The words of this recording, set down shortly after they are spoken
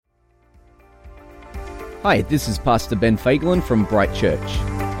Hi, this is Pastor Ben Fagelin from Bright Church.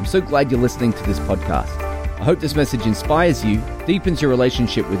 I'm so glad you're listening to this podcast. I hope this message inspires you, deepens your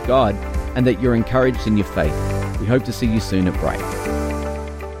relationship with God, and that you're encouraged in your faith. We hope to see you soon at Bright.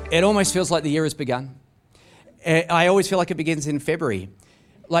 It almost feels like the year has begun. I always feel like it begins in February.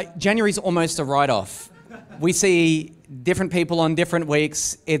 Like January's almost a write-off. We see different people on different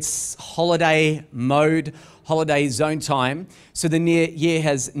weeks. It's holiday mode, holiday zone time. So the year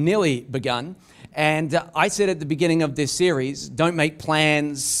has nearly begun. And I said at the beginning of this series, don't make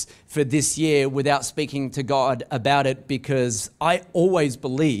plans for this year without speaking to God about it, because I always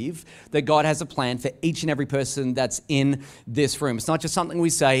believe that God has a plan for each and every person that's in this room. It's not just something we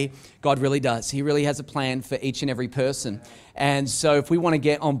say, God really does. He really has a plan for each and every person. And so if we want to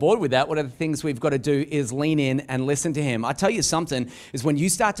get on board with that, one of the things we've got to do is lean in and listen to him. I tell you something, is when you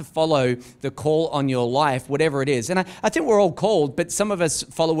start to follow the call on your life, whatever it is, and I think we're all called, but some of us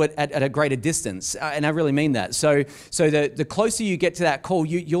follow it at a greater distance, and I really mean that. So the closer you get to that call,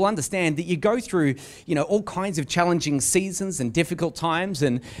 you'll understand that you go through, all kinds of challenging seasons and difficult times,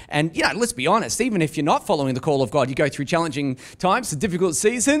 and let's be honest, even if you're not following the call of God, you go through challenging times and difficult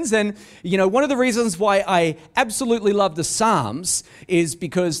seasons. And one of the reasons why I absolutely love the Psalms is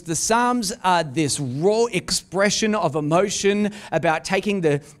because the Psalms are this raw expression of emotion about taking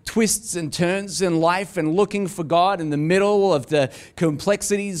the twists and turns in life and looking for God in the middle of the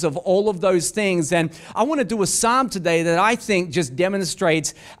complexities of all of those things. And I want to do a Psalm today that I think just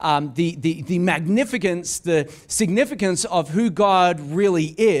demonstrates the magnificence, the significance of who God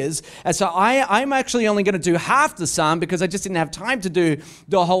really is. And so I'm actually only going to do half the Psalm because I just didn't have time to do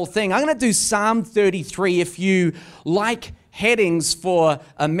the whole thing. I'm going to do Psalm 33. If you like headings for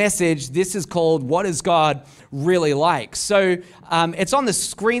a message, this is called What Is God Really Like? So it's on the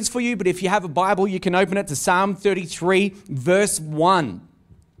screens for you, but if you have a Bible, you can open it to Psalm 33, verse 1.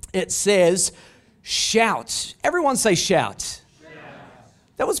 It says, shout. Everyone say shout.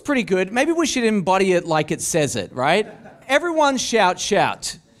 That was pretty good. Maybe we should embody it like it says it, right? Everyone shout,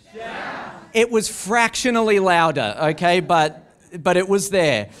 shout. Shout. It was fractionally louder, okay, but it was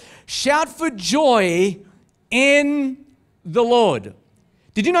there. Shout for joy in the Lord.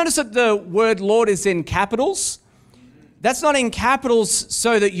 Did you notice that the word Lord is in capitals? That's not in capitals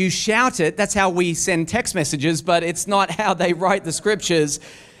so that you shout it. That's how we send text messages, but it's not how they write the scriptures.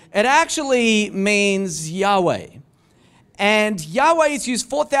 It actually means Yahweh. And Yahweh is used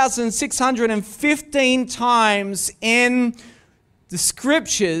 4,615 times in the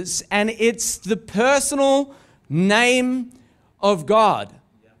scriptures, and it's the personal name of God.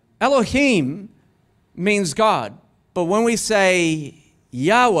 Elohim means God, but when we say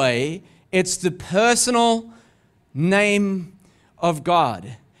Yahweh, it's the personal name of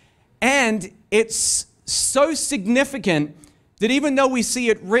God. And it's so significant that even though we see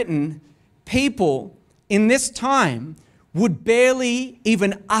it written, people in this time would barely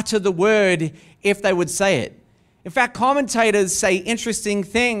even utter the word if they would say it. In fact, commentators say interesting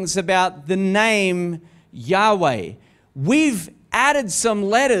things about the name Yahweh. We've added some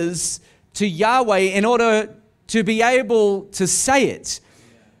letters to Yahweh in order to be able to say it.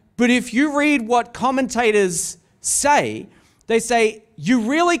 But if you read what commentators say, they say, you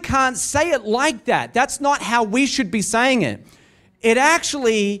really can't say it like that. That's not how we should be saying it. It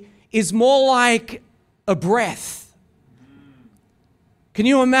actually is more like a breath. Can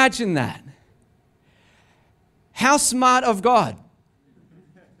you imagine that? How smart of God.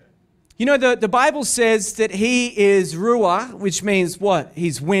 The Bible says that he is Ruach, which means what?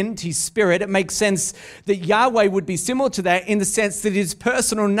 He's wind, he's spirit. It makes sense that Yahweh would be similar to that in the sense that his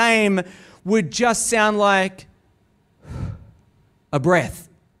personal name would just sound like a breath.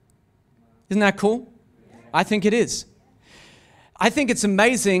 Isn't that cool? I think it is. I think it's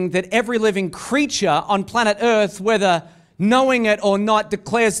amazing that every living creature on planet Earth, whether knowing it or not,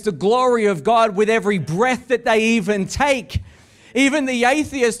 declares the glory of God with every breath that they even take. Even the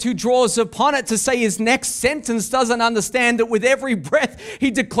atheist who draws upon it to say his next sentence doesn't understand that with every breath he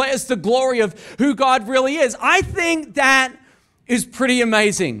declares the glory of who God really is. I think that is pretty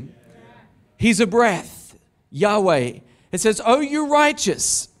amazing. He's a breath, Yahweh. It says, "Oh, you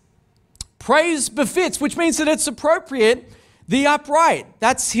righteous, praise befits," which means that it's appropriate, the upright.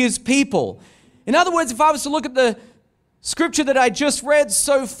 That's his people. In other words, if I was to look at the scripture that I just read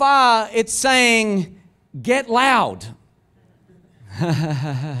so far, it's saying, get loud.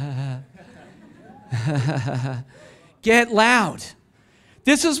 Get loud.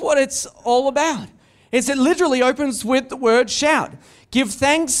 This is what it's all about. It literally opens with the word shout. Give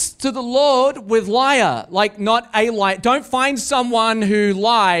thanks to the Lord with lyre, like not a lie. Don't find someone who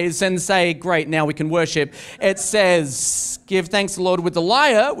lies and say, great, now we can worship. It says, give thanks to the Lord with the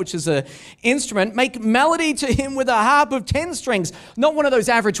lyre, which is an instrument. Make melody to him with a harp of 10 strings. Not one of those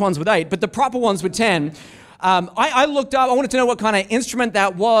average ones with 8, but the proper ones with 10. I looked up, I wanted to know what kind of instrument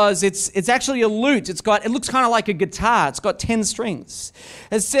that was. It's actually a lute. It looks kind of like a guitar. It's got 10 strings.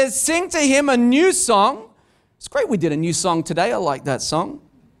 It says, sing to him a new song. It's great we did a new song today. I like that song.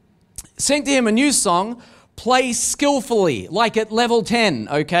 Sing to him a new song. Play skillfully, like at level 10,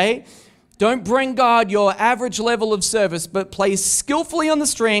 okay? Don't bring God your average level of service, but play skillfully on the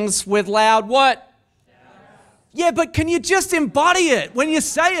strings with loud what? Yeah, but can you just embody it when you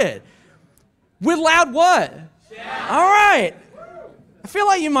say it? With loud what? All right. I feel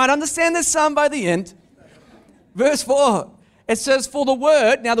like you might understand this some by the end. Verse 4, it says, for the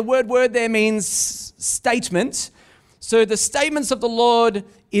word, now the word there means statement. So the statements of the Lord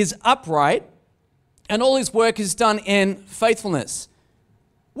is upright, and all his work is done in faithfulness.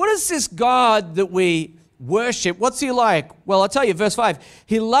 What is this God that we worship? What's he like? Well, I'll tell you, verse 5.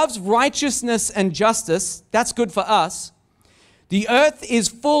 He loves righteousness and justice. That's good for us. The earth is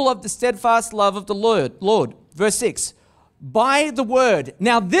full of the steadfast love of the Lord. Verse 6. By the word.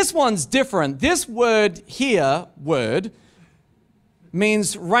 Now, this one's different. This word here, word,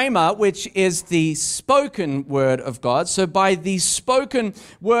 means rhema, which is the spoken word of God. So by the spoken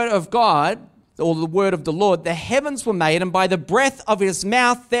word of God, or the word of the Lord, the heavens were made, and by the breath of his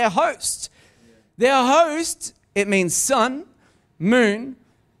mouth, their host. Their host, it means sun, moon,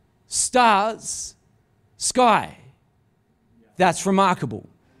 stars, sky. That's remarkable.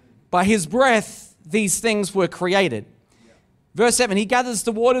 By his breath, these things were created. Verse 7, he gathers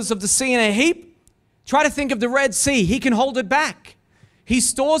the waters of the sea in a heap. Try to think of the Red Sea. He can hold it back. He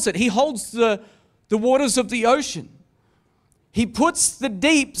stores it. He holds the waters of the ocean. He puts the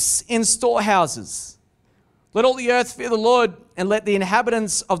deeps in storehouses. Let all the earth fear the Lord, and let the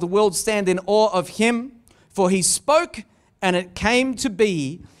inhabitants of the world stand in awe of him. For he spoke, and it came to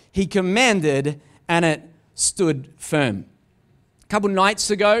be. He commanded, and it stood firm. A couple nights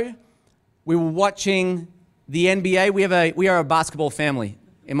ago, we were watching the NBA. We are a basketball family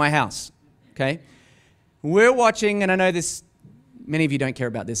in my house, okay? We're watching, and I know this, many of you don't care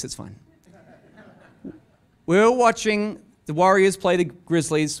about this, it's fine. We're watching the Warriors play the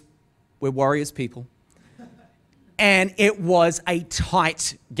Grizzlies. We're Warriors people. And it was a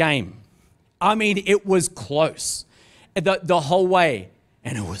tight game. I mean, it was close the whole way,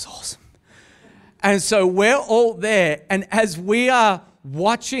 and it was awesome. And so we're all there, and as we are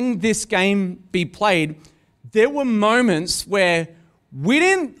watching this game be played, there were moments where we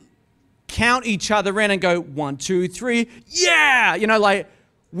didn't count each other in and go, 1, 2, 3, yeah! You know, like,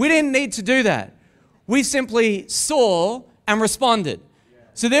 we didn't need to do that. We simply saw and responded.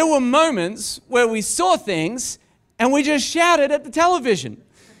 So there were moments where we saw things and we just shouted at the television.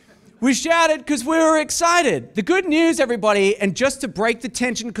 We shouted because we were excited. The good news, everybody, and just to break the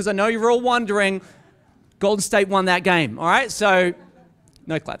tension, because I know you're all wondering, Golden State won that game, all right? So,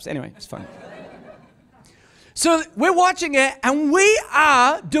 no claps. Anyway, it's fine. So we're watching it and we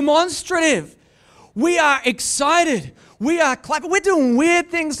are demonstrative. We are excited. We are clapping. We're doing weird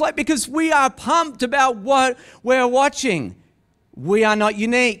things because we are pumped about what we're watching. We are not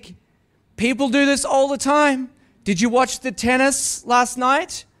unique. People do this all the time. Did you watch the tennis last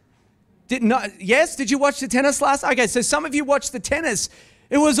night? Yes? Did you watch the tennis last night? Okay, so some of you watched the tennis.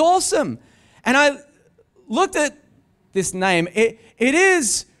 It was awesome. And I looked at this name. It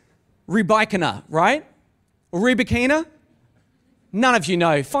is Rybakina, right? Or Rybakina? None of you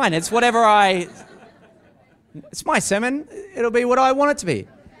know. Fine, it's whatever it's my sermon. It'll be what I want it to be.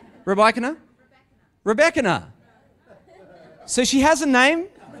 Rybakina? Rebekina. So she has a name.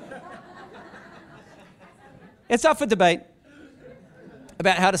 It's up for debate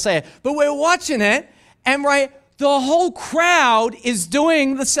about how to say it. But we're watching it, and the whole crowd is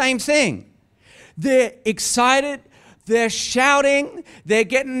doing the same thing. They're excited. They're shouting. They're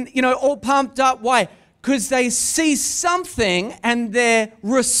getting, all pumped up. Why? Because they see something and their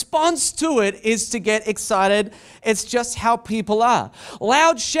response to it is to get excited. It's just how people are.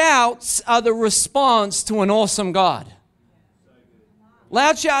 Loud shouts are the response to an awesome God.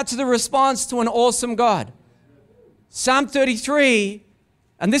 Loud shouts are the response to an awesome God. Psalm 33,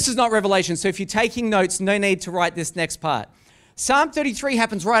 and this is not Revelation, so if you're taking notes, no need to write this next part. Psalm 33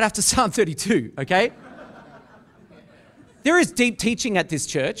 happens right after Psalm 32, okay? There is deep teaching at this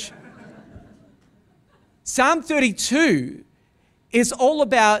church. Psalm 32 is all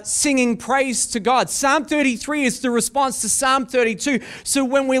about singing praise to God. Psalm 33 is the response to Psalm 32. So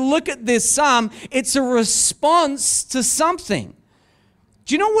when we look at this psalm, it's a response to something.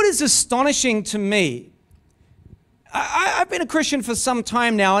 Do you know what is astonishing to me? I've been a Christian for some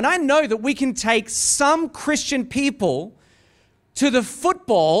time now, and I know that we can take some Christian people to the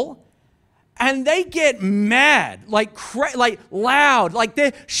football and they get mad, like loud, like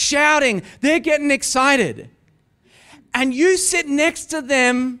they're shouting, they're getting excited. And you sit next to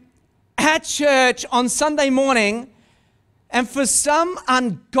them at church on Sunday morning, and for some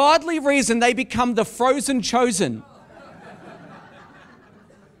ungodly reason, they become the frozen chosen.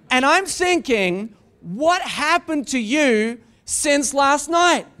 And I'm thinking, what happened to you since last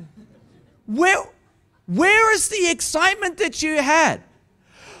night? Where is the excitement that you had?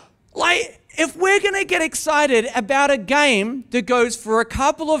 Like, if we're going to get excited about a game that goes for a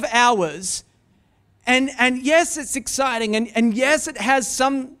couple of hours, and yes, it's exciting, and yes, it has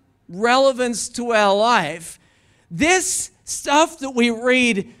some relevance to our life, this stuff that we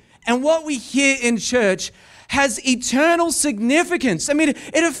read and what we hear in church has eternal significance. I mean,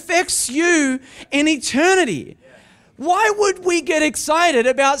 it affects you in eternity. Why would we get excited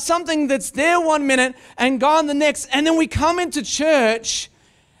about something that's there 1 minute and gone the next, and then we come into church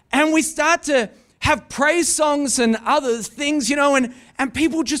and we start to have praise songs and other things, and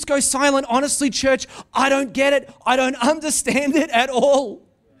people just go silent? Honestly, church, I don't get it. I don't understand it at all.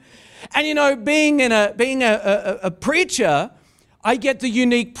 And being a preacher, I get the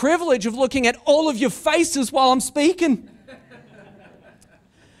unique privilege of looking at all of your faces while I'm speaking.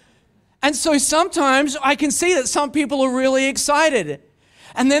 And so sometimes I can see that some people are really excited.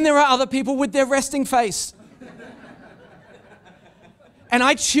 And then there are other people with their resting face. And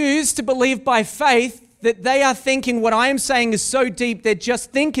I choose to believe by faith that they are thinking what I am saying is so deep, they're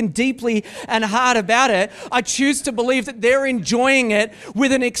just thinking deeply and hard about it. I choose to believe that they're enjoying it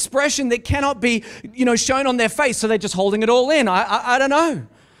with an expression that cannot be, shown on their face, so they're just holding it all in. I don't know.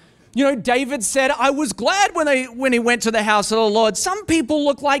 David said, I was glad when he went to the house of the Lord. Some people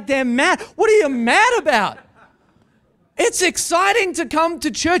look like they're mad. What are you mad about? It's exciting to come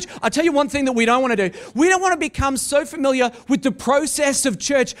to church. I'll tell you one thing that we don't want to do. We don't want to become so familiar with the process of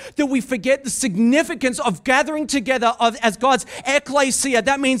church that we forget the significance of gathering together as God's ecclesia.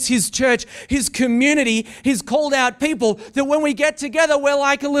 That means His church, His community, His called out people, that when we get together, we're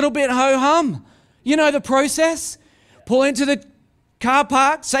like a little bit ho-hum. You know the process? Pull into the car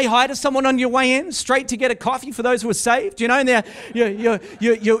park, say hi to someone on your way in, straight to get a coffee for those who are saved, and then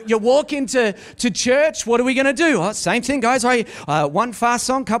you walk into church. What are we going to do? Oh, same thing, guys. One fast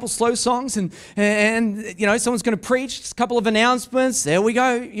song, couple slow songs, and someone's going to preach, a couple of announcements. There we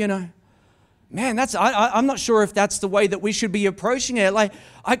go. Man, I'm not sure if that's the way that we should be approaching it.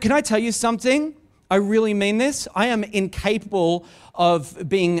 Can I tell you something? I really mean this. I am incapable of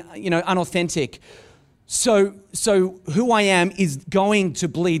being, unauthentic. So who I am is going to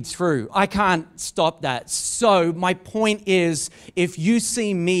bleed through. I can't stop that. So my point is, if you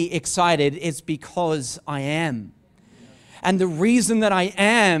see me excited, it's because I am. And the reason that I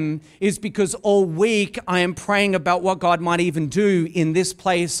am is because all week I am praying about what God might even do in this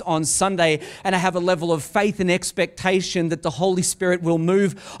place on Sunday. And I have a level of faith and expectation that the Holy Spirit will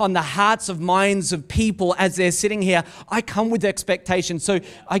move on the hearts of minds of people as they're sitting here. I come with expectation. So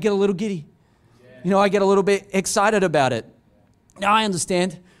I get a little giddy. I get a little bit excited about it. Now, I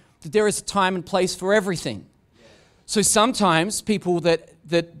understand that there is a time and place for everything. So sometimes people that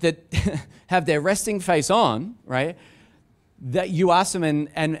have their resting face on, right, that you ask them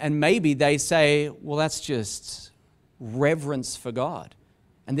and maybe they say, well, that's just reverence for God.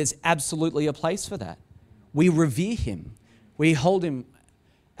 And there's absolutely a place for that. We revere Him. We hold Him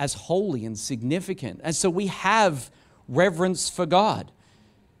as holy and significant. And so we have reverence for God.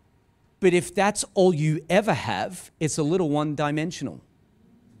 But if that's all you ever have, it's a little one-dimensional.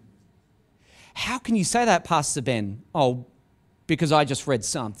 How can you say that, Pastor Ben? Oh, because I just read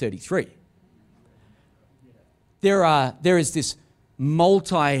Psalm 33. There is this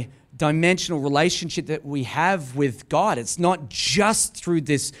multi-dimensional relationship that we have with God. It's not just through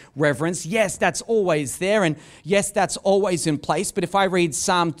this reverence. Yes, that's always there, and yes, that's always in place. But if I read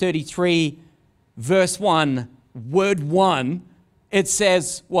Psalm 33, verse 1, word 1, it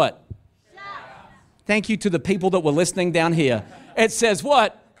says what? Thank you to the people that were listening down here. It says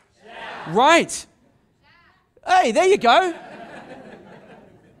what? Shout. Right. Hey, there you go.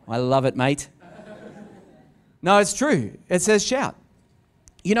 I love it, mate. No, it's true. It says shout.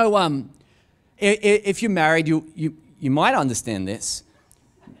 If you're married, you might understand this.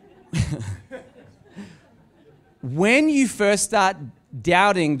 When you first start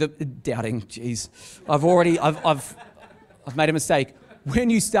doubting, geez, I've made a mistake. When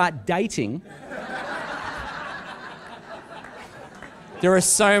you start dating, there are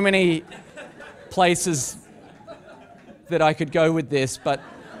so many places that I could go with this,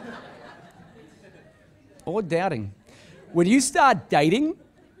 or doubting. When you start dating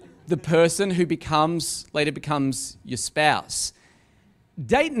the person who later becomes your spouse,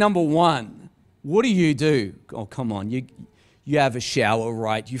 date number one, what do? Oh, come on, you have a shower,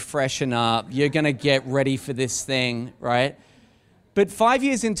 right? You freshen up, you're gonna get ready for this thing, right? But 5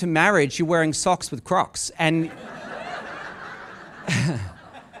 years into marriage, you're wearing socks with Crocs, and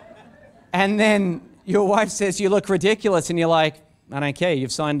and then your wife says you look ridiculous, and you're like, I don't care,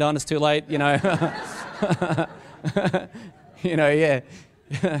 you've signed on, it's too late,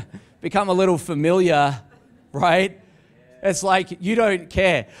 become a little familiar, right? It's like you don't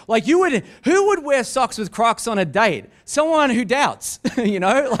care. Like who would wear socks with Crocs on a date? Someone who doubts,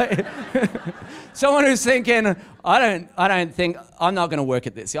 someone who's thinking, I'm not going to work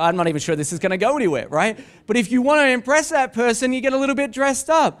at this. I'm not even sure this is going to go anywhere, right? But if you want to impress that person, you get a little bit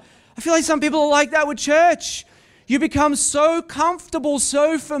dressed up. I feel like some people are like that with church. You become so comfortable,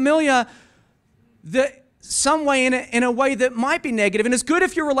 so familiar that some way in a way that might be negative. And it's good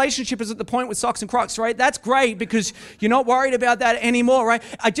if your relationship is at the point with socks and Crocs, right? That's great because you're not worried about that anymore, right?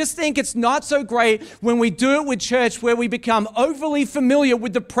 I just think it's not so great when we do it with church where we become overly familiar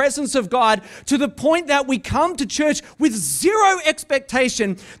with the presence of God to the point that we come to church with zero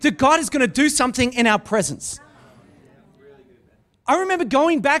expectation that God is going to do something in our presence. I remember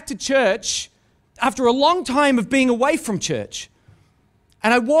going back to church after a long time of being away from church.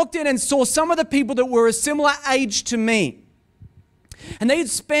 And I walked in and saw some of the people that were a similar age to me. And they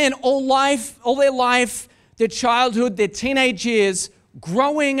had spent all their life, their childhood, their teenage years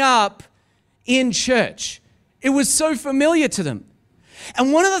growing up in church. It was so familiar to them.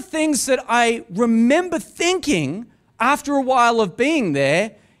 And one of the things that I remember thinking after a while of being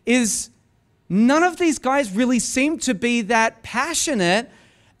there is none of these guys really seemed to be that passionate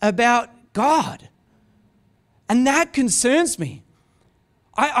about God. And that concerns me.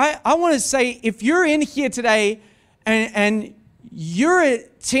 I want to say, if you're in here today and you're a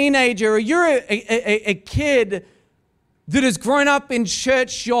teenager or you're a kid that has grown up in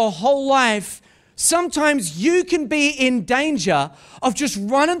church your whole life, sometimes you can be in danger of just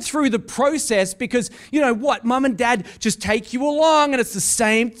running through the process because, mum and dad just take you along and it's the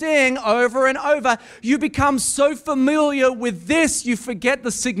same thing over and over. You become so familiar with this, you forget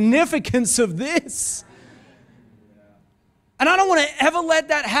the significance of this. And I don't want to ever let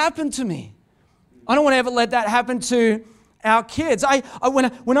that happen to me. I don't want to ever let that happen to our kids.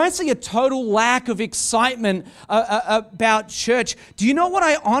 When I see a total lack of excitement about church, do you know what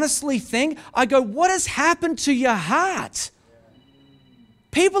I honestly think? I go, what has happened to your heart?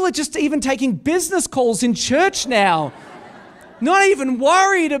 People are just even taking business calls in church now, not even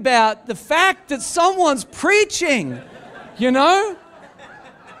worried about the fact that someone's preaching,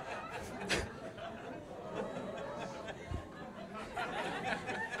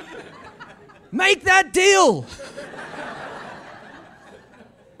 Make that deal.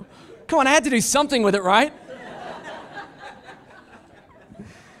 Come on, I had to do something with it, right?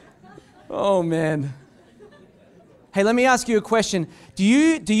 Oh, man. Hey, let me ask you a question. Do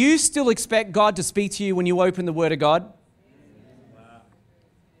you still expect God to speak to you when you open the Word of God?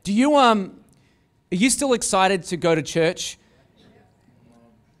 Are you still excited to go to church?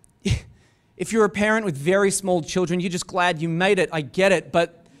 If you're a parent with very small children, you're just glad you made it. I get it,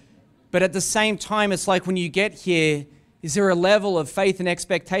 but at the same time, it's like when you get here, is there a level of faith and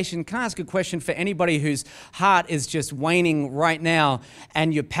expectation? Can I ask a question for anybody whose heart is just waning right now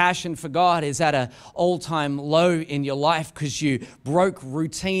and your passion for God is at an all-time low in your life because you broke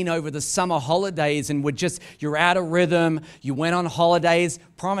routine over the summer holidays and you're out of rhythm, you went on holidays,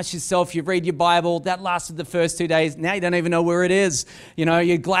 promise yourself you read your Bible, that lasted the first 2 days, now you don't even know where it is.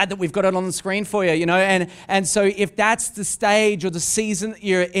 You're glad that we've got it on the screen for you, and so if that's the stage or the season that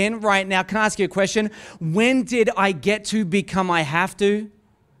you're in right now, can I ask you a question? When did I get to become I have to?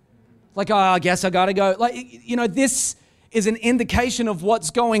 Like, I guess I gotta go. This is an indication of what's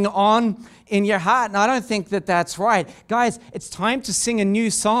going on in your heart, and I don't think that that's right. Guys, it's time to sing a new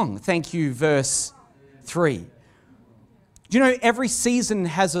song. Thank you, verse 3. Do you know every season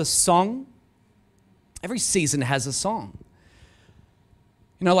has a song? Every season has a song.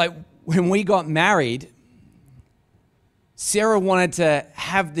 Like when we got married, Sarah wanted to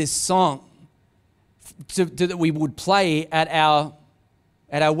have this song that we would play at our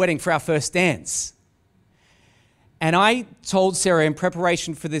wedding for our first dance. And I told Sarah in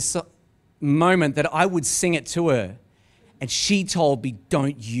preparation for this moment that I would sing it to her. And she told me,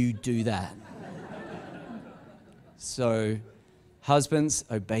 don't you do that. So, husbands,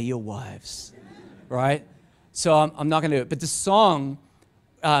 obey your wives, right? So I'm not going to do it. But the song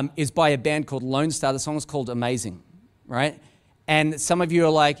is by a band called Lone Star. The song is called Amazing, right? And some of you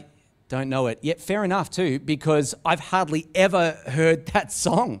are like, don't know it. Yet fair enough too, because I've hardly ever heard that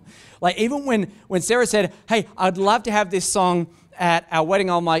song. Like even when Sarah said, hey, I'd love to have this song at our wedding,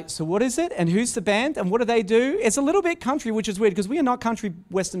 I'm like, so what is it? And who's the band? And what do they do? It's a little bit country, which is weird because we are not country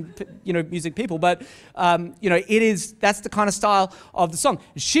Western, music people. But, that's the kind of style of the song.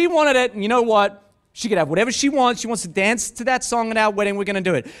 She wanted it, and you know what? She could have whatever she wants. She wants to dance to that song at our wedding. We're going to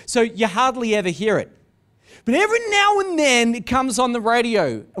do it. So you hardly ever hear it. But every now and then it comes on the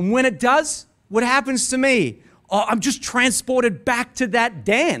radio. And when it does, what happens to me? Oh, I'm just transported back to that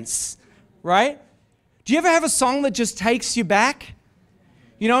dance, right? Do you ever have a song that just takes you back?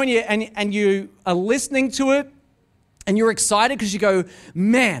 And you are listening to it and you're excited because you go,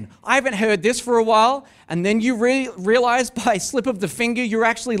 man, I haven't heard this for a while. And then you realize by slip of the finger, you're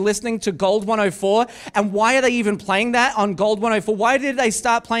actually listening to Gold 104. And why are they even playing that on Gold 104? Why did they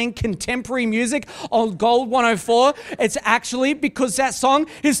start playing contemporary music on Gold 104? It's actually because that song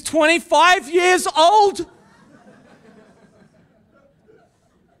is 25 years old.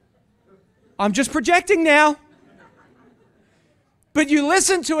 I'm just projecting now. But you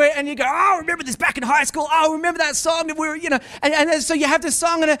listen to it and you go, oh, remember this back in high school. Oh, remember that song that we were, and so you have this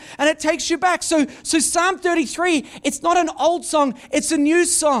song and it takes you back. So Psalm 33, it's not an old song, it's a new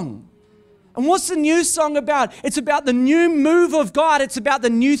song. And what's the new song about? It's about the new move of God. It's about the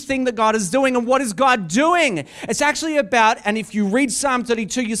new thing that God is doing. And what is God doing? It's actually about, and if you read Psalm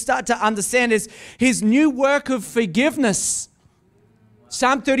 32, you start to understand is his new work of forgiveness.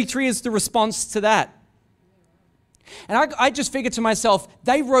 Psalm 33 is the response to that. And I just figured to myself,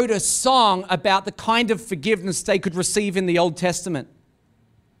 they wrote a song about the kind of forgiveness they could receive in the Old Testament.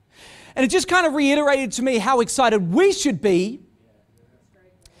 And it just kind of reiterated to me how excited we should be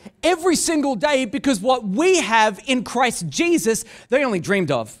every single day because what we have in Christ Jesus, they only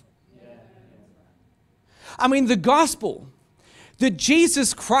dreamed of. I mean, the gospel, that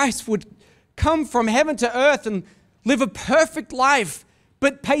Jesus Christ would come from heaven to earth and live a perfect life,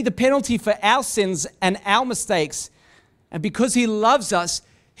 but pay the penalty for our sins and our mistakes. And because he loves us,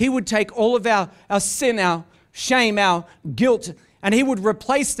 he would take all of our sin, our shame, our guilt, and he would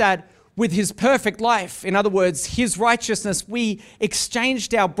replace that with his perfect life. In other words, his righteousness. We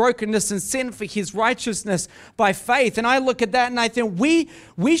exchanged our brokenness and sin for his righteousness by faith. And I look at that and I think we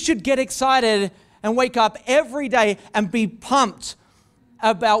should get excited and wake up every day and be pumped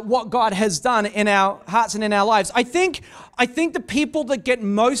about what God has done in our hearts and in our lives. I think the people that get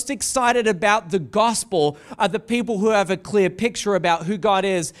most excited about the gospel are the people who have a clear picture about who God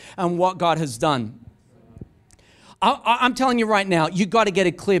is and what God has done. I'm telling you right now, you've got to get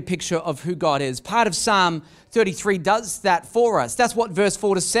a clear picture of who God is. Part of Psalm 33 does that for us. That's what verse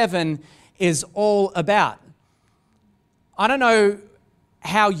 4-7 is all about. I don't know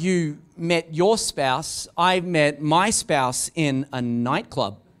how you met your spouse. I met my spouse in a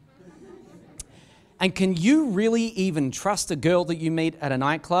nightclub. And can you really even trust a girl that you meet at a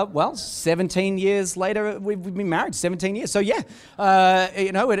nightclub? Well, 17 years later, we've been married 17 years. So yeah,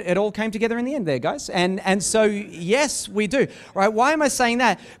 it all came together in the end there, guys. And so yes, we do. Right? Why am I saying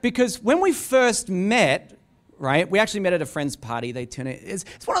that? Because when we first met, right, we actually met at a friend's party.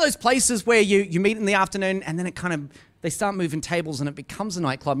 It's one of those places where you meet in the afternoon and then they start moving tables and it becomes a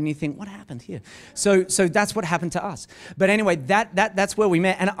nightclub and you think, what happened here? So that's what happened to us. But anyway, that's where we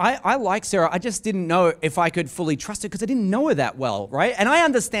met. And I like Sarah. I just didn't know if I could fully trust her because I didn't know her that well, right? And I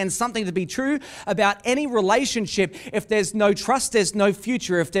understand something to be true about any relationship. If there's no trust, there's no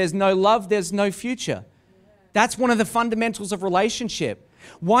future. If there's no love, there's no future. That's one of the fundamentals of relationship.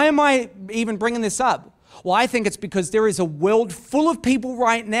 Why am I even bringing this up? Well, I think it's because there is a world full of people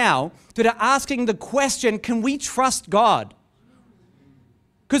right now that are asking the question, can we trust God?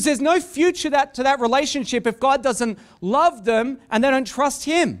 Because there's no future to that relationship if God doesn't love them and they don't trust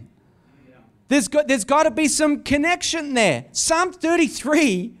him. There's got to be some connection there. Psalm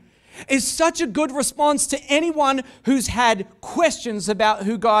 33 is such a good response to anyone who's had questions about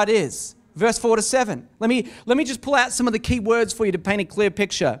who God is. Verse 4-7. Let me just pull out some of the key words for you to paint a clear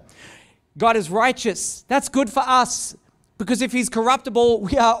picture. God is righteous. That's good for us because if he's corruptible,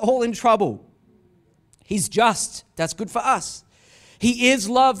 we are all in trouble. He's just. That's good for us. He is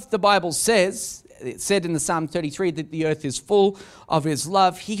love, the Bible says. It said in the Psalm 33 that the earth is full of his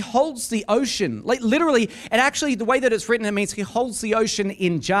love. He holds the ocean. Like literally, and actually the way that it's written, it means he holds the ocean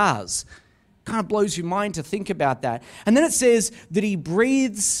in jars. Kind of blows your mind to think about that. And then it says that he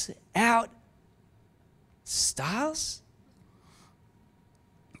breathes out stars.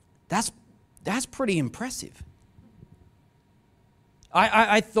 That's pretty impressive.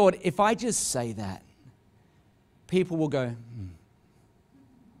 I thought if I just say that, people will go,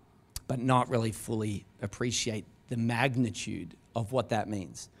 but not really fully appreciate the magnitude of what that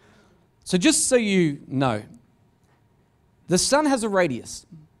means. So just so you know, the sun has a radius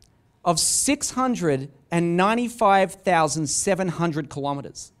of 695,700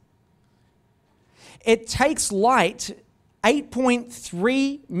 kilometers. It takes light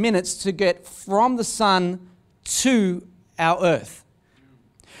 8.3 minutes to get from the sun to our Earth.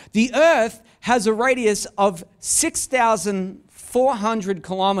 The Earth has a radius of 6,400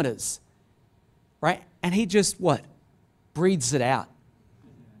 kilometers, right? And he just, what? Breathes it out.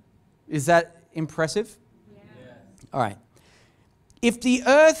 Is that impressive? Yeah. All right. If the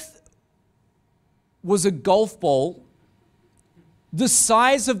Earth was a golf ball, the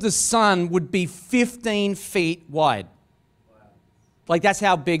size of the sun would be 15 feet wide. Wow. Like that's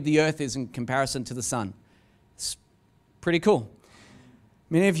how big the Earth is in comparison to the sun. It's pretty cool.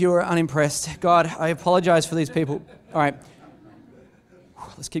 Many of you are unimpressed. God, I apologize for these people. All right.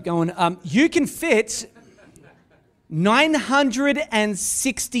 Let's keep going. You can fit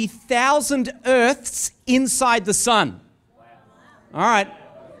 960,000 Earths inside the sun. All right.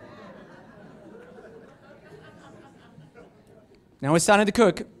 Now we're starting to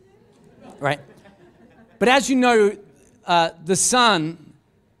cook, right? But as you know, the sun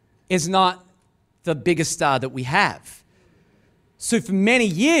is not the biggest star that we have. So for many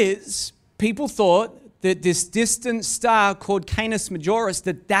years, people thought that this distant star called Canis Majoris,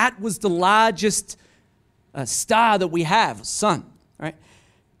 that was the largest star that we have, sun, right?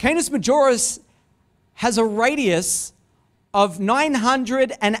 Canis Majoris has a radius of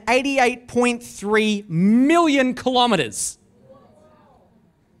 988.3 million kilometers.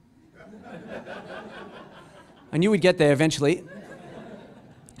 I knew we'd get there eventually.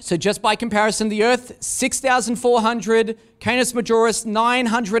 So just by comparison, the Earth, 6,400, Canis Majoris,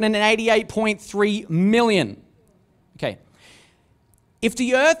 988.3 million. Okay. If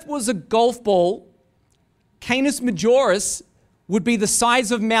the Earth was a golf ball, Canis Majoris would be the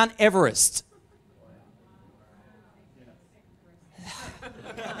size of Mount Everest.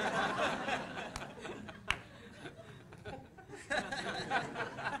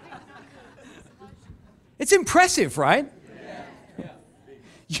 It's impressive, right?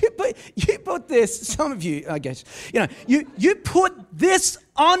 You put this, some of you, I guess, you put this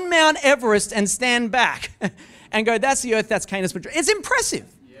on Mount Everest and stand back and go, that's the Earth, that's Canis Majoris. It's impressive.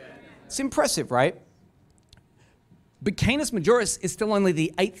 It's impressive, right? But Canis Majoris is still only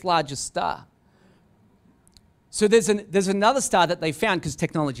the 8th largest star. So there's another star that they found because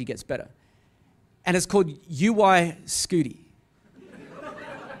technology gets better. And it's called UY Scuti.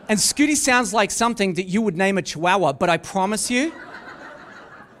 And Scuti sounds like something that you would name a chihuahua, but I promise you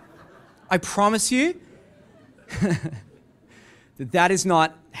that is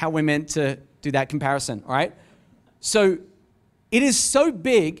not how we're meant to do that comparison, all right? So it is so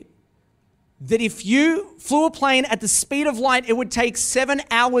big that if you flew a plane at the speed of light, it would take 7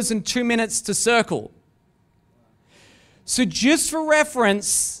 hours and 2 minutes to circle. So just for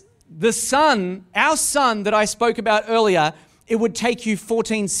reference, the sun, our sun that I spoke about earlier, it would take you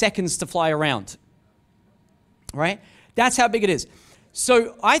 14 seconds to fly around, right? That's how big it is.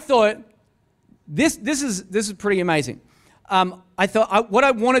 So I thought, this is pretty amazing. I thought what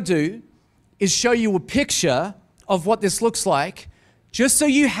I want to do is show you a picture of what this looks like, just so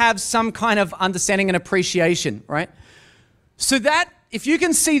you have some kind of understanding and appreciation, right? So that, if you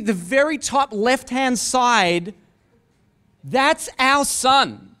can see the very top left-hand side, that's our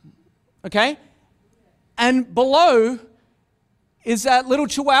sun, okay? And below is that little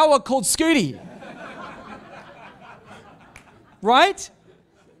chihuahua called Scuti. Right?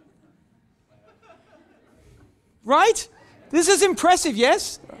 Right? This is impressive,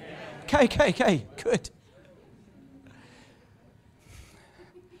 yes? Okay, good.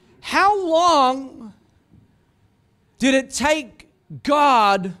 How long did it take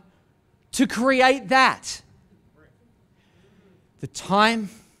God to create that? The time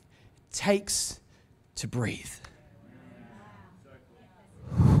it takes to breathe.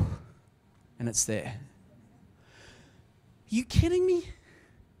 And it's there. Are you kidding me?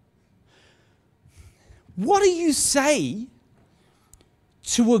 What do you say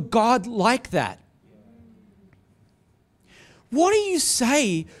to a God like that? What do you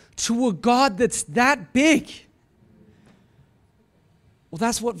say to a God that's that big? Well,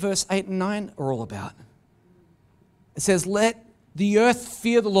 that's what verse 8 and 9 are all about. It says, let the earth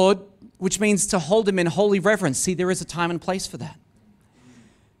fear the Lord, which means to hold him in holy reverence. See, there is a time and place for that.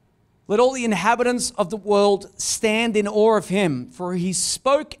 Let all the inhabitants of the world stand in awe of him, for he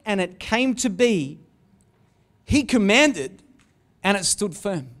spoke and it came to be. He commanded and it stood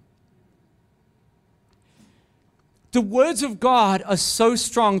firm. The words of God are so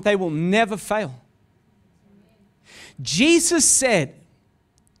strong, they will never fail. Jesus said,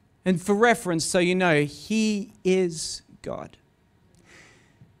 and for reference, so you know, he is God.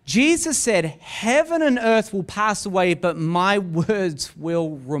 Jesus said, heaven and earth will pass away, but my words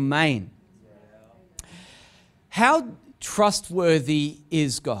will remain. How trustworthy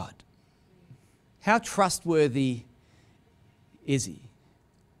is God? How trustworthy is he?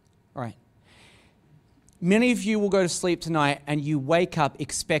 All right. Many of you will go to sleep tonight and you wake up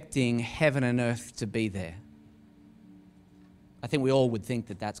expecting heaven and earth to be there. I think we all would think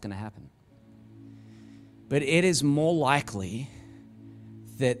that that's going to happen. But it is more likely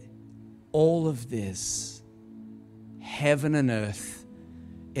that all of this, heaven and earth,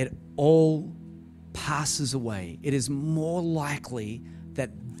 it all passes away. It is more likely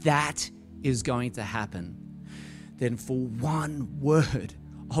that that is going to happen than for one word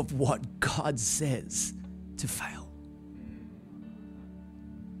of what God says to fail.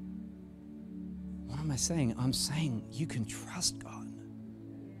 What am I saying? I'm saying you can trust God.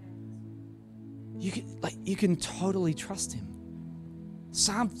 You can totally trust him.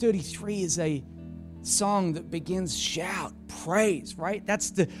 Psalm 33 is a song that begins shout, praise, right?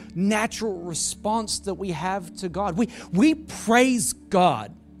 That's the natural response that we have to God. We praise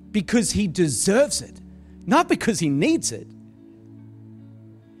God because he deserves it, not because he needs it.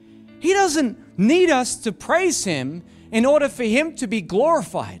 He doesn't need us to praise him in order for him to be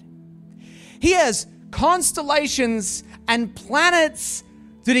glorified. He has constellations and planets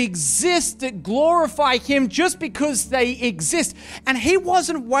that exist that glorify him just because they exist. And he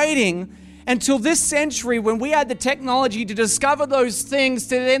wasn't waiting until this century when we had the technology to discover those things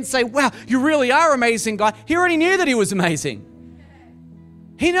to then say, wow, you really are amazing, God. He already knew that he was amazing.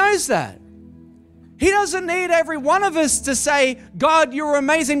 He knows that. He doesn't need every one of us to say, God, you're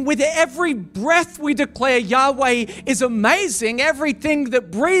amazing. With every breath we declare Yahweh is amazing. Everything that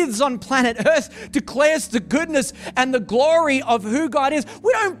breathes on planet Earth declares the goodness and the glory of who God is.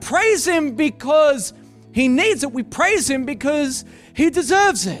 We don't praise him because he needs it. We praise him because he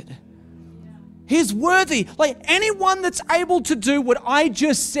deserves it. He's worthy. Like anyone that's able to do what I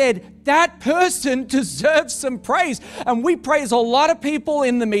just said, that person deserves some praise. And we praise a lot of people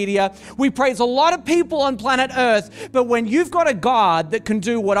in the media. We praise a lot of people on planet Earth. But when you've got a God that can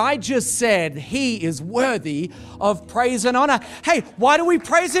do what I just said, he is worthy of praise and honor. Hey, why do we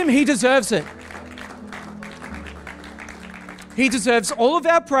praise him? He deserves it. He deserves all of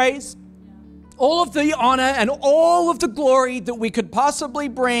our praise, all of the honor, and all of the glory that we could possibly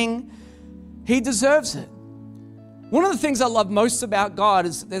bring. He deserves it. One of the things I love most about God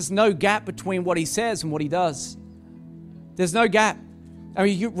is there's no gap between what he says and what he does. There's no gap. I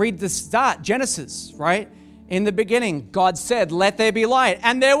mean, you read the start, Genesis, right? In the beginning, God said, let there be light.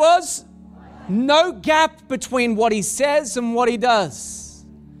 And there was no gap between what he says and what he does.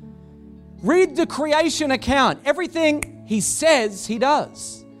 Read the creation account. Everything he says, he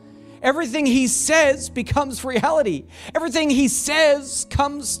does. Everything he says becomes reality. Everything he says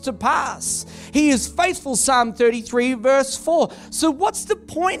comes to pass. He is faithful, Psalm 33, verse 4. So what's the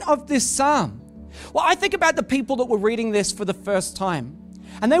point of this psalm? Well, I think about the people that were reading this for the first time,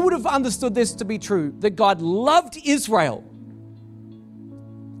 and they would have understood this to be true, that God loved Israel,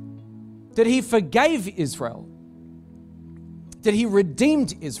 that he forgave Israel, that he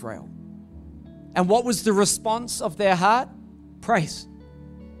redeemed Israel. And what was the response of their heart? Praise.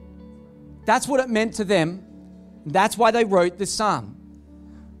 That's what it meant to them. That's why they wrote this psalm.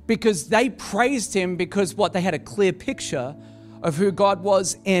 Because they praised him because what? They had a clear picture of who God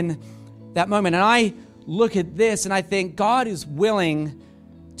was in that moment. And I look at this and I think God is willing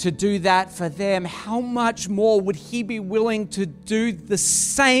to do that for them. How much more would he be willing to do the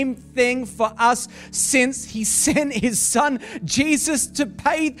same thing for us since he sent his son Jesus to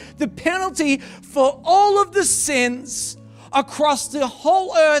pay the penalty for all of the sins across the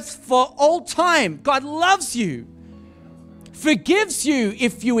whole earth for all time? God loves you, forgives you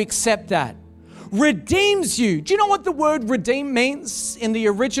if you accept that, redeems you. Do you know what the word redeem means in the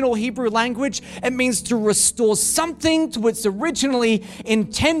original Hebrew language? It means to restore something to its originally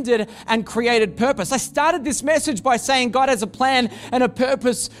intended and created purpose. I started this message by saying God has a plan and a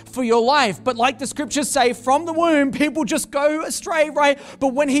purpose for your life. But like the scriptures say, from the womb, people just go astray, right? But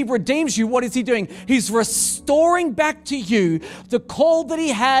when he redeems you, what is he doing? He's restoring back to you the call that he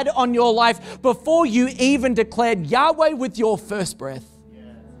had on your life before you even declared Yahweh with your first breath.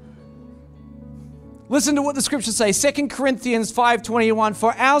 Listen to what the scriptures say. 2 Corinthians 5:21.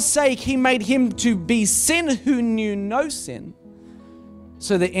 For our sake, he made him to be sin who knew no sin,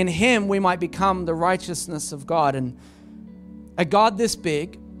 so that in him we might become the righteousness of God. And A God this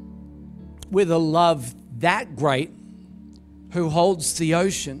big, with a love that great, who holds the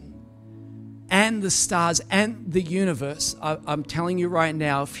ocean and the stars and the universe. I'm telling you right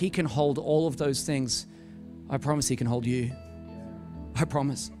now, if he can hold all of those things, I promise he can hold you. I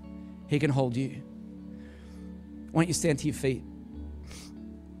promise he can hold you. Why don't you stand to your feet?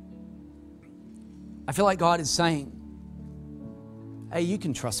 I feel like God is saying, hey, you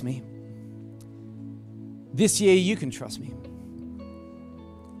can trust me. This year, you can trust me.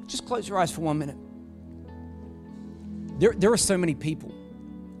 Just close your eyes for 1 minute. There are so many people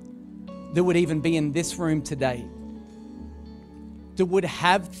that would even be in this room today that would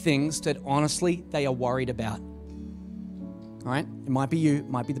have things that honestly they are worried about. All right? It might be you, it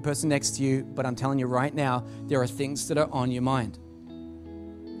might be the person next to you, but I'm telling you right now, there are things that are on your mind.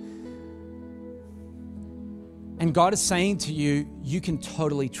 And God is saying to you, you can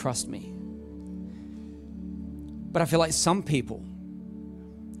totally trust me. But I feel like some people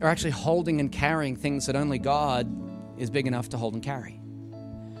are actually holding and carrying things that only God is big enough to hold and carry.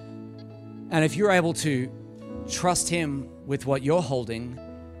 And if you're able to trust him with what you're holding,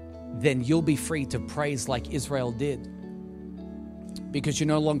 then you'll be free to praise like Israel did. Because you're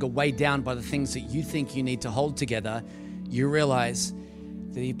no longer weighed down by the things that you think you need to hold together. You realize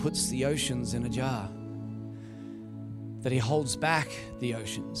that he puts the oceans in a jar, that he holds back the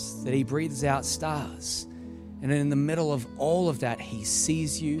oceans, that he breathes out stars. And in the middle of all of that, he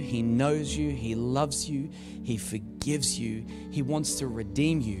sees you, he knows you, he loves you, he forgives you, he wants to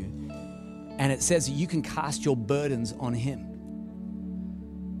redeem you. And it says you can cast your burdens on him.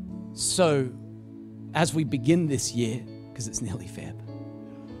 So, as we begin this year, because it's nearly Feb,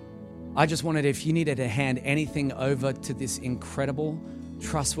 I just wanted, if you needed to hand anything over to this incredible,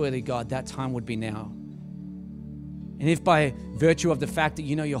 trustworthy God, that time would be now. And if by virtue of the fact that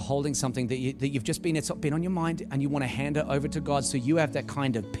you know you're holding something that you've just it's been on your mind and you want to hand it over to God so you have that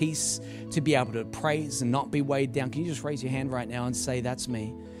kind of peace to be able to praise and not be weighed down, can you just raise your hand right now and say, that's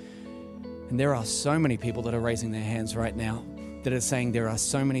me? And there are so many people that are raising their hands right now that are saying there are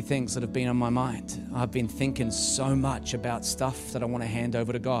so many things that have been on my mind. I've been thinking so much about stuff that I want to hand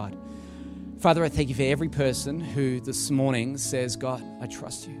over to God. Father, I thank you for every person who this morning says, God, I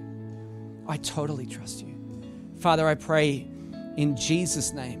trust you. I totally trust you. Father, I pray in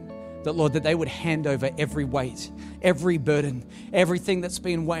Jesus' name that, Lord, that they would hand over every weight, every burden, everything that's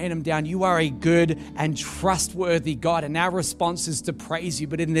been weighing them down. You are a good and trustworthy God, and our response is to praise you.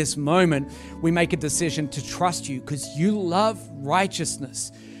 But in this moment, we make a decision to trust you because you love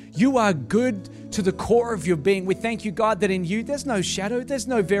righteousness. You are good to the core of your being. We thank you, God, that in you there's no shadow, there's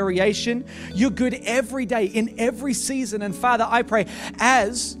no variation. You're good every day, in every season. And Father, I pray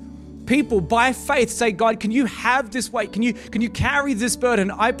as people by faith say, God, can you have this weight? Can you carry this burden?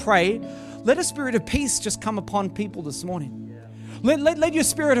 I pray, let a spirit of peace just come upon people this morning. Let your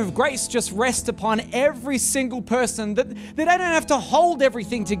spirit of grace just rest upon every single person, that they don't have to hold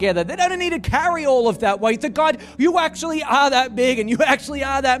everything together. They don't need to carry all of that weight. That God, you actually are that big and you actually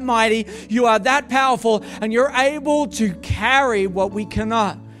are that mighty. You are that powerful and you're able to carry what we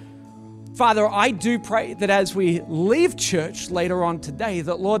cannot. Father, I do pray that as we leave church later on today,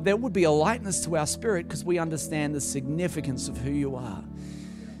 that, Lord, there would be a lightness to our spirit because we understand the significance of who you are.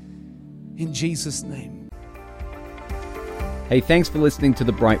 In Jesus' name. Hey, thanks for listening to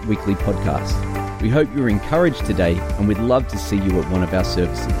the Bright Weekly podcast. We hope you're encouraged today and we'd love to see you at one of our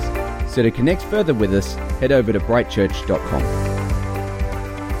services. So to connect further with us, head over to brightchurch.com.